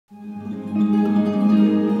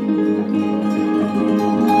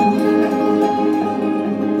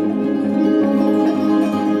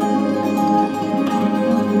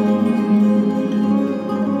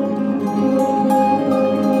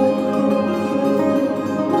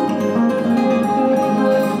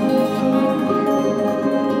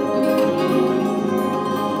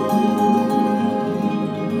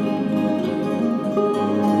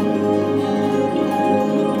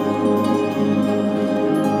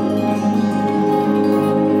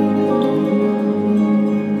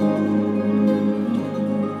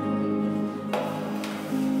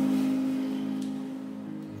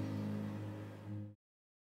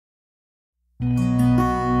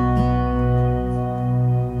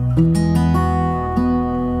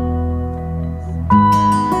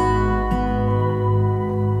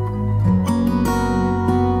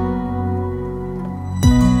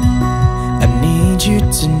You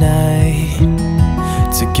tonight.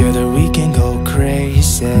 Together we can go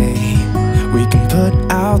crazy. We can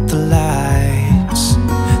put out the lights.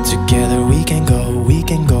 Together we can go, we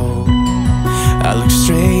can go. I look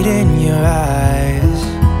straight in your eyes,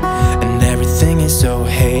 and everything is so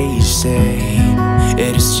hazy.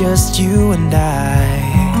 It is just you and I,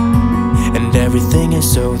 and everything is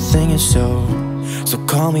so, so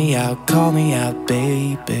call me out,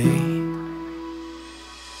 baby.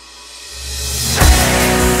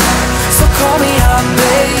 Call me out,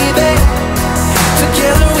 baby.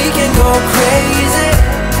 Together we can go crazy.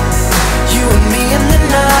 You and me in the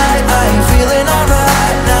night. I'm feeling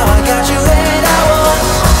alright. Now I got you and I want.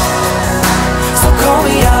 So call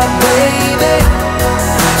me out, baby.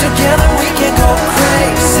 Together we can go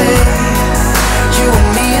crazy. You and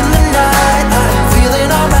me in the night. I'm feeling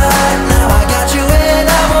alright. Now I got you and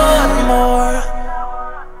I want more.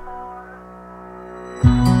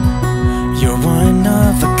 You're one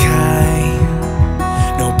of a kind.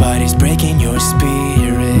 Nobody's breaking your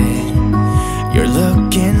spirit. You're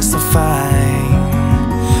looking so fine.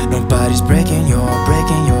 Nobody's breaking your.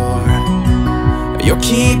 You're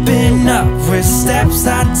keeping up with steps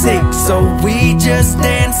I take, so we just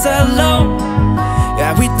dance alone.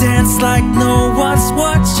 Yeah, we dance like no one's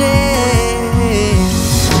watching.